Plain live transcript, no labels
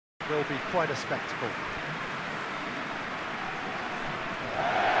will be quite a spectacle.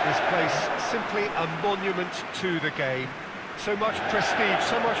 This place simply a monument to the game. So much prestige,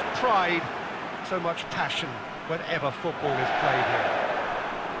 so much pride, so much passion whenever football is played here.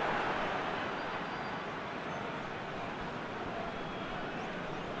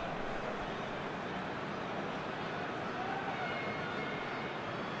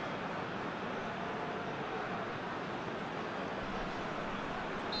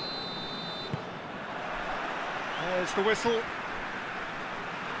 There's the whistle.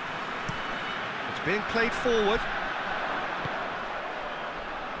 It's being played forward.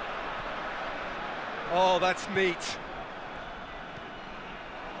 Oh, that's neat.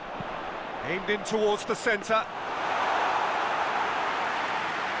 Aimed in towards the centre.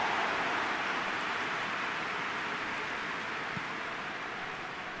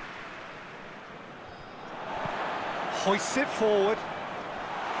 Hoists it forward.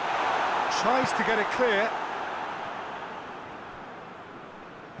 Tries to get it clear.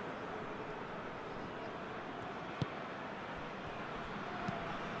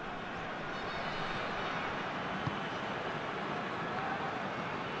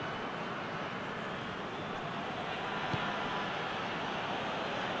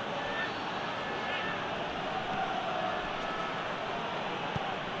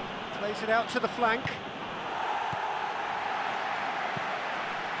 Plays it out to the flank.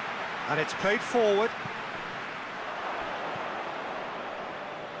 And it's played forward.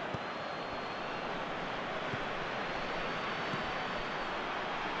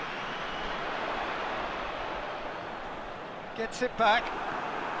 Gets it back.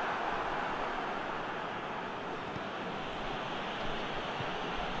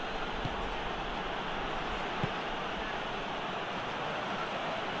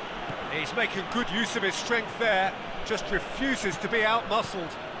 He's making good use of his strength there, just refuses to be out-muscled.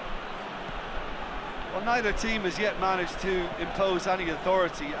 Well, neither team has yet managed to impose any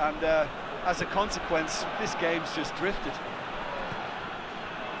authority, and as a consequence, this game's just drifted.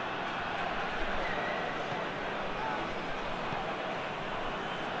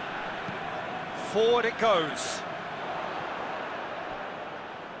 Forward it goes.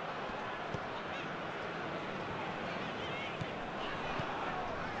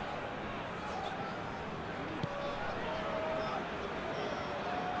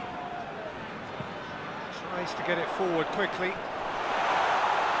 Tries to get it forward quickly.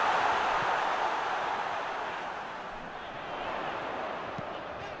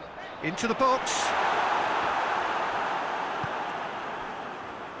 Into the box.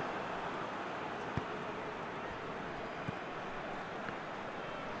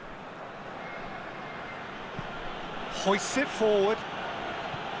 Hoists it forward.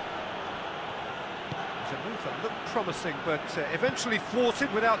 It's a move that looked promising, but eventually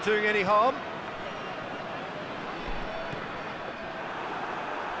thwarted without doing any harm.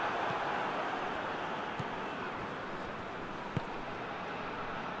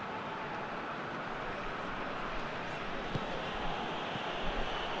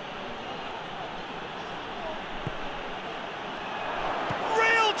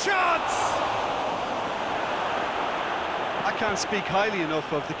 Chance! I can't speak highly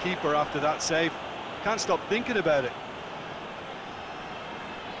enough of the keeper after that save. Can't stop thinking about it.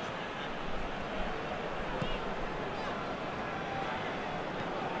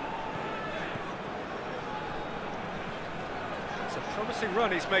 It's a promising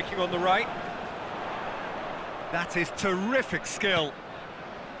run he's making on the right. That is terrific skill.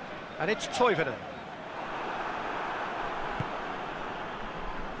 And it's Toivonen.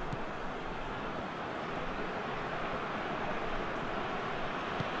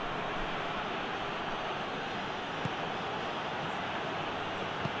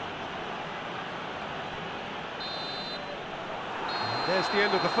 There's the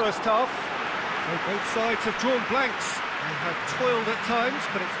end of the first half. So both sides have drawn blanks. They have toiled at times,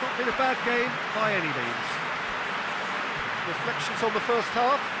 but it's not been a bad game by any means. Reflections on the first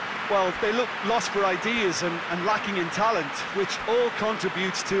half? Well, they look lost for ideas and lacking in talent, which all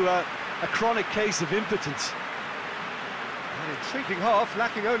contributes to a chronic case of impotence. An intriguing half,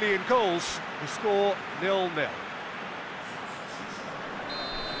 lacking only in goals. The score 0-0.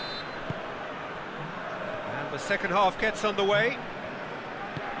 And the second half gets underway.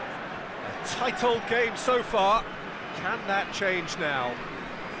 A tight old game so far. Can that change now?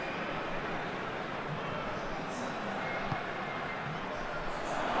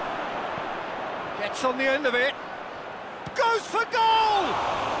 Gets on the end of it. Goes for goal!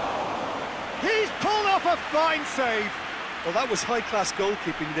 He's pulled off a fine save. Well, that was high-class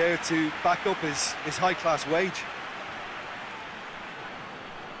goalkeeping there to back up his high-class wage.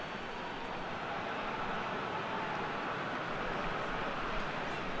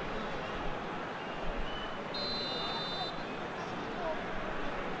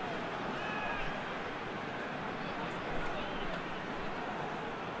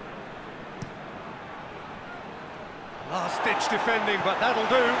 Last-ditch defending, but that'll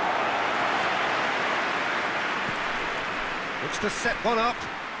do. Looks to set one up.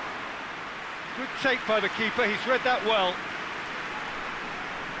 Good take by the keeper, he's read that well.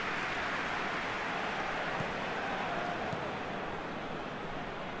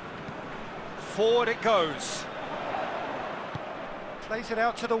 Forward it goes. Plays it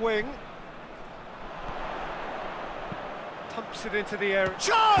out to the wing. Pumps it into the air.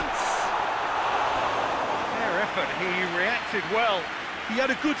 Chance! Fair effort, he reacted well. He had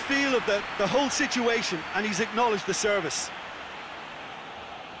a good feel of the whole situation, and he's acknowledged the service.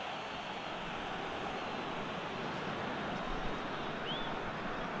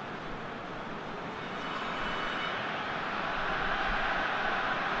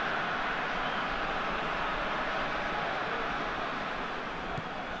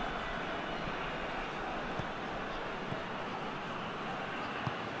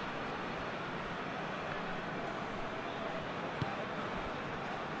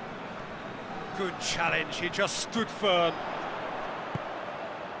 Good challenge, he just stood firm.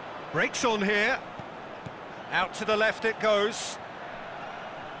 Breaks on here. Out to the left it goes.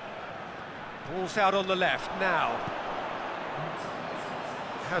 Ball's out on the left now.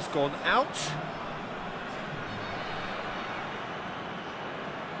 Has gone out.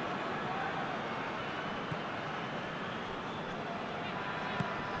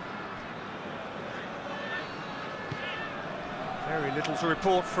 Very little to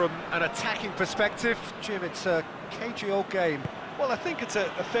report from an attacking perspective. Jim, it's a cagey old game. Well, I think it's a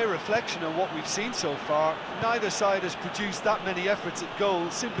fair reflection on what we've seen so far. Neither side has produced that many efforts at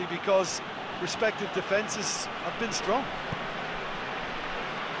goal simply because respective defences have been strong.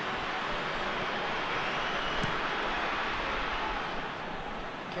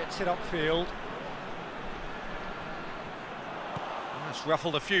 Gets it upfield. That's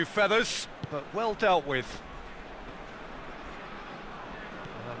ruffled a few feathers, but well dealt with.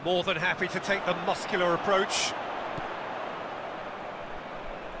 More than happy to take the muscular approach.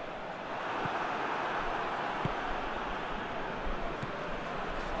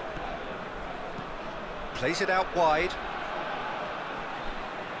 Plays it out wide.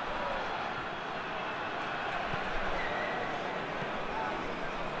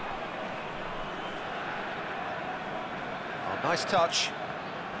 Oh, nice touch.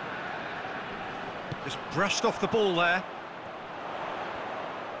 Just brushed off the ball there.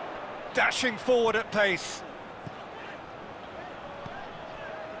 Dashing forward at pace.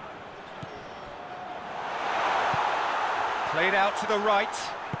 Played out to the right.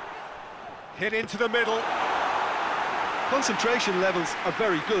 Hit into the middle. Concentration levels are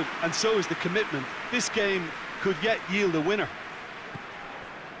very good, and so is the commitment. This game could yet yield a winner.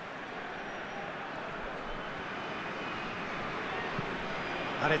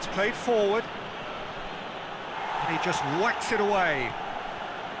 And it's played forward. And he just whacks it away.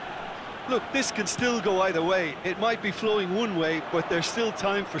 Look, this can still go either way. It might be flowing one way, but there's still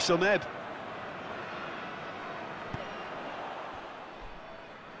time for some ebb.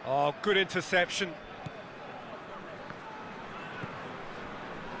 Oh, good interception.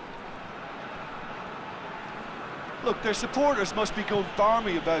 Look, their supporters must be going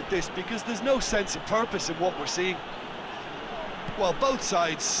balmy about this because there's no sense of purpose in what we're seeing. Well, both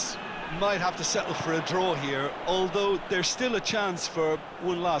sides might have to settle for a draw here, although there's still a chance for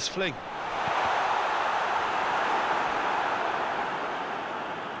one last fling.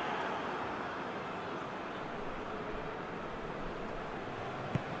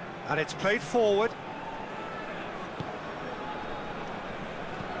 And it's played forward.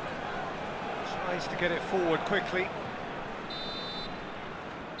 Tries to get it forward quickly.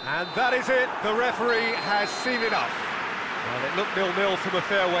 And that is it. The referee has seen enough. Well, it looked 0-0 from a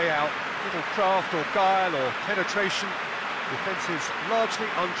fair way out. Little craft or guile or penetration. Defence is largely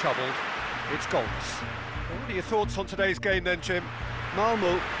untroubled. It's goals. Well, what are your thoughts on today's game then, Jim?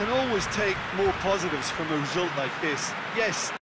 Malmo can always take more positives from a result like this. Yes,